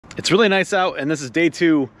It's really nice out, and this is day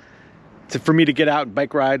 2 for me to get out and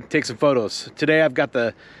bike ride, take some photos. Today I've got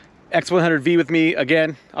the X100v with me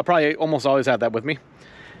again. I'll probably almost always have that with me.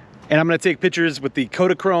 And I'm gonna take pictures with the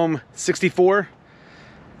Kodachrome 64.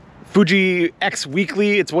 Fuji X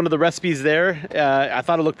Weekly, it's one of the recipes there. I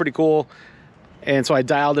thought it looked pretty cool, and so I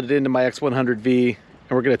dialed it into my X100v,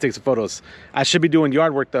 and we're gonna take some photos. I should be doing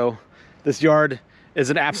yard work though. This yard is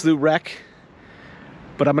an absolute wreck,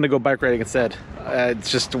 but I'm gonna go bike riding instead. It's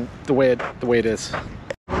just the way it is.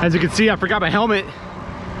 As you can see, I forgot my helmet,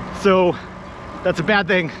 so that's a bad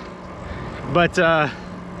thing. But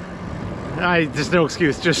there's no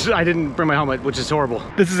excuse. I didn't bring my helmet, which is horrible.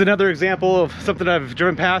 This is another example of something I've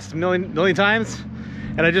driven past a million times,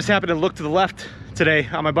 and I just happened to look to the left today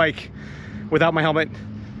on my bike without my helmet.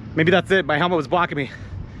 Maybe that's it. My helmet was blocking me,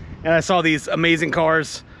 and I saw these amazing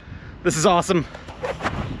cars. This is awesome.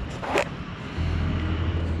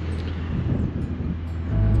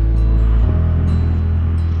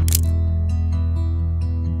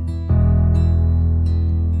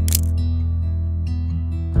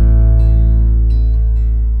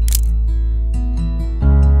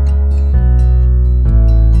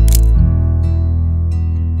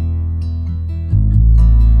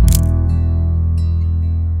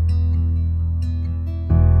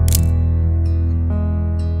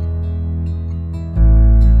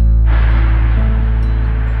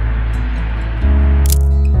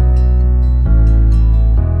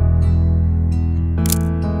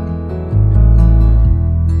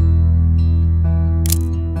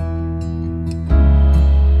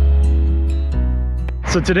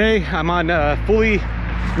 So today I'm on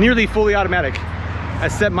nearly fully automatic. I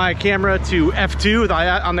set my camera to f2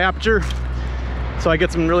 on the aperture, so I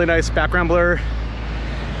get some really nice background blur.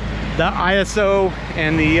 The ISO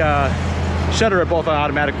and the shutter are both on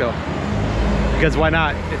automatic though, because why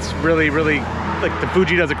not? It's really, like, the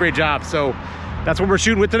Fuji does a great job, so that's what we're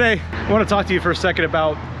shooting with today. I want to talk to you for a second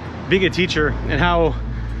about being a teacher and how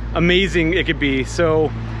amazing it could be.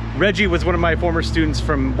 So Reggie was one of my former students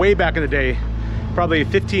from way back in the day, probably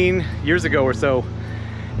 15 years ago or so,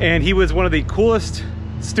 and he was one of the coolest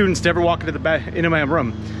students to ever walk into my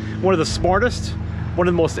room. One of the smartest, one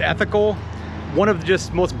of the most ethical, one of the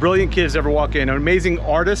just most brilliant kids to ever walk in, an amazing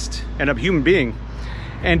artist and a human being.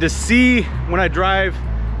 And to see, when I drive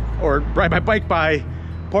or ride my bike by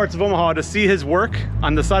parts of Omaha, to see his work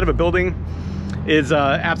on the side of a building is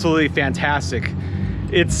absolutely fantastic.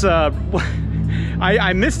 It's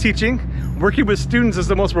I miss teaching. Working with students is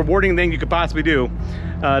the most rewarding thing you could possibly do.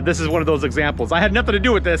 This is one of those examples. I had nothing to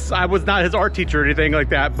do with this. I was not his art teacher or anything like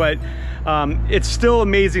that, but it's still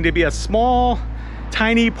amazing to be a small,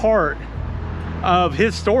 tiny part of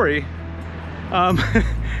his story.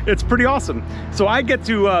 It's pretty awesome. So I get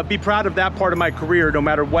to be proud of that part of my career no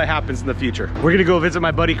matter what happens in the future. We're gonna go visit my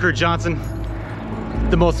buddy Kurt Johnson,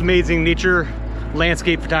 the most amazing nature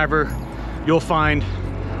landscape photographer you'll find.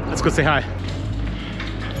 Let's go say hi.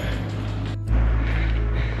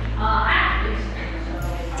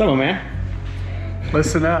 What's up, man?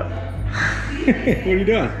 Listen up. What are you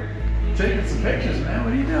doing? Taking some pictures, man.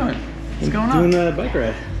 What are you doing? What's going on? Doing a bike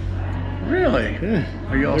ride. Really? Yeah.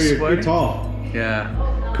 Are you all sweaty? You're tall.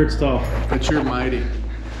 Yeah. Kurt's tall. But you're mighty.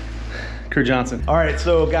 Kurt Johnson. All right,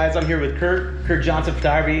 so guys, I'm here with Kurt Johnson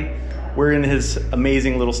Photography. We're in his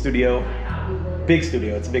amazing little studio. Big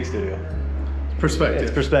studio. It's a big studio. Perspective.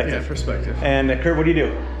 It's perspective. Yeah, perspective. And Kurt, what do you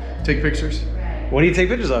do? Take pictures. What do you take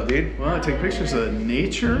pictures of, dude? Well, I take pictures of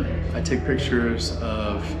nature. I take pictures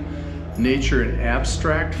of nature in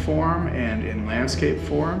abstract form and in landscape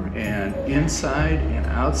form, and inside and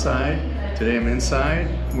outside. Today I'm inside,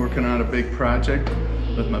 working on a big project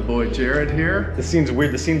with my boy Jerred here. This seems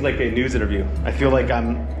weird. This seems like a news interview. I feel like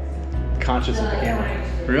I'm conscious of the camera.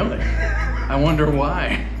 Really? I wonder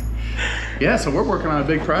why. Yeah, so we're working on a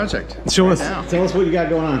big project. Tell us what you got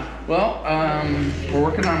going on. Well, we're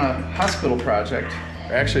working on a hospital project.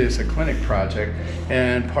 Actually, it's a clinic project,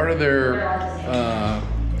 and part of their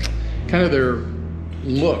kind of their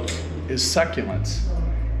look is succulents.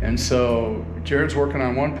 And so Jerred's working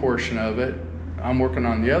on one portion of it, I'm working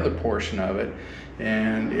on the other portion of it,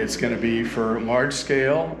 and it's going to be for large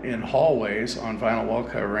scale in hallways on vinyl wall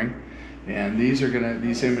covering. And these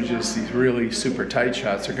images, these really super tight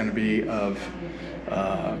shots, are going to be of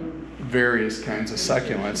various kinds of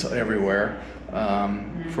succulents everywhere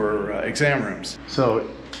for exam rooms. So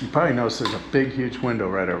you probably notice there's a big, huge window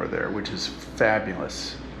right over there, which is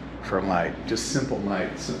fabulous for light. Just simple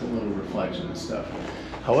light, simple little reflection and stuff.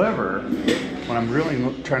 However, when I'm really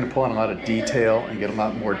trying to pull in a lot of detail and get a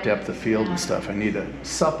lot more depth of field and stuff, I need to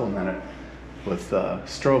supplement it with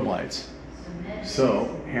strobe lights.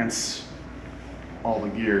 So, hence all the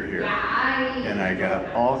gear here. And I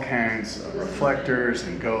got all kinds of reflectors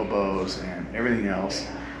and gobos and everything else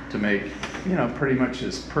to make, you know, pretty much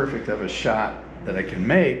as perfect of a shot that I can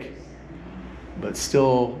make, but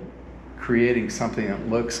still creating something that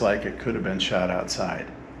looks like it could have been shot outside.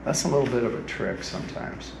 That's a little bit of a trick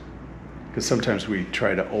sometimes, because sometimes we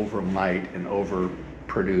try to overlight and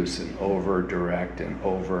overproduce and over-direct and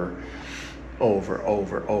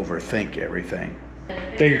overthink everything.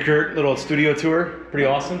 Thank you, Kurt. Little studio tour. Pretty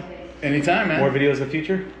awesome. Anytime, man. More videos in the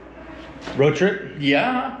future? Road trip?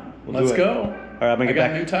 Yeah. We'll Let's go. All right, I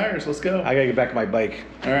got new tires. Let's go. I gotta get back on my bike.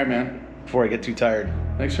 All right, man. Before I get too tired.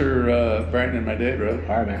 Thanks for brightening my day, bro.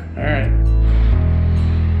 All right, man. All right.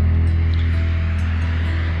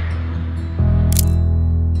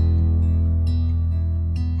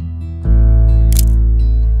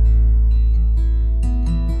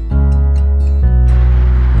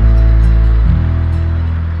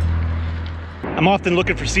 I'm often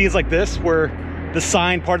looking for scenes like this where the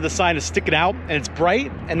sign, part of the sign is sticking out and it's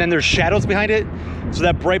bright, and then there's shadows behind it. So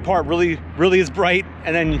that bright part really is bright,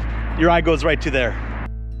 and then your eye goes right to there.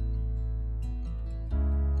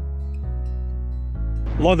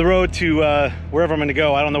 Along the road to wherever I'm gonna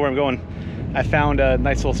go, I don't know where I'm going, I found a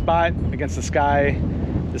nice little spot against the sky,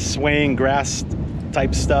 this swaying grass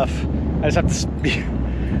type stuff. I just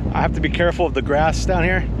have to be careful of the grass down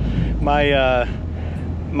here.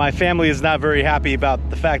 My family is not very happy about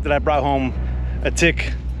the fact that I brought home a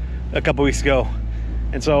tick a couple weeks ago.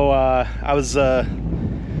 And so I was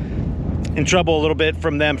in trouble a little bit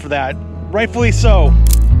from them for that. Rightfully so.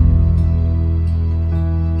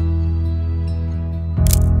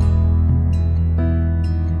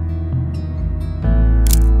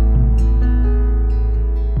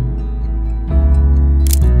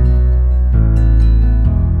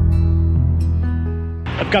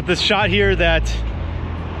 I've got this shot here that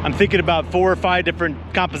I'm thinking about 4 or 5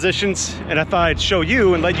 different compositions, and I thought I'd show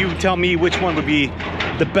you and let you tell me which one would be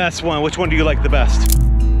the best one. Which one do you like the best?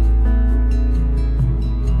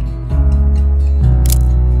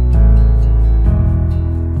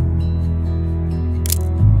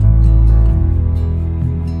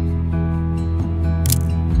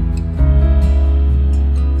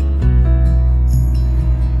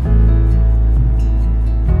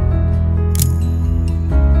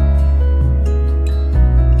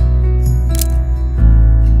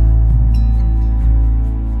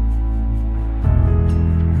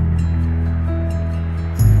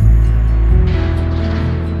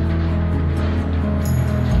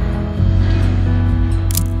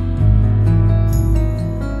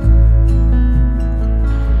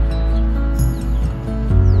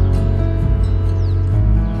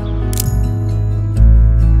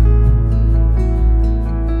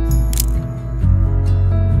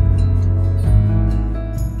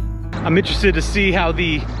 I'm interested to see how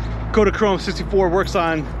the Kodachrome 64 works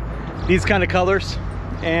on these kind of colors.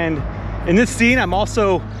 And in this scene, I'm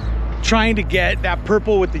also trying to get that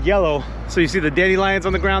purple with the yellow. So you see the dandelions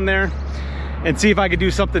on the ground there, and see if I could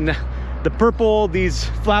do something. The purple, these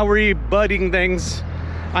flowery budding things.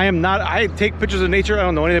 I take pictures of nature. I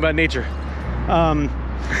don't know anything about nature.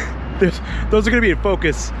 Those are gonna be in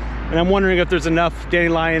focus. And I'm wondering if there's enough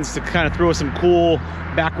dandelions to kind of throw some cool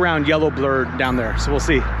background yellow blur down there. So we'll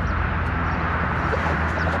see.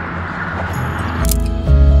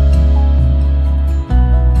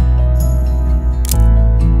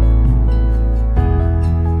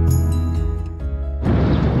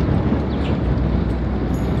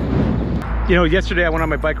 You know, yesterday I went on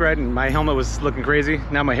my bike ride and my helmet was looking crazy.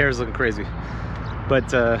 Now my hair is looking crazy. But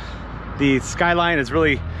the skyline is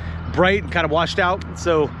really bright and kind of washed out.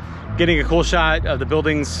 So getting a cool shot of the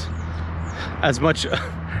buildings, as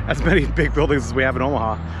many big buildings as we have in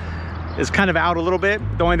Omaha, is kind of out a little bit.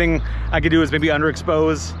 The only thing I could do is maybe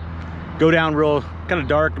underexpose, go down real kind of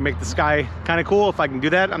dark and make the sky kind of cool. If I can do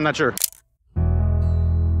that, I'm not sure.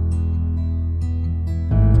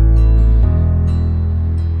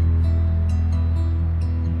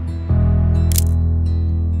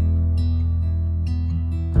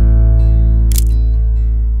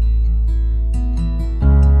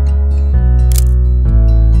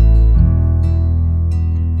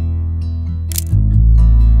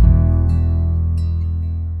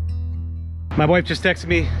 My wife just texted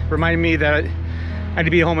me, reminding me that I had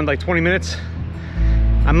to be home in like 20 minutes.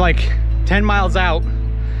 I'm like 10 miles out,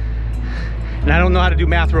 and I don't know how to do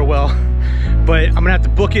math real well, but I'm gonna have to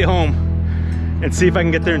book it home and see if I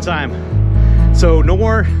can get there in time. So no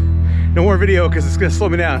more video, because it's gonna slow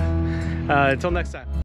me down. Until next time.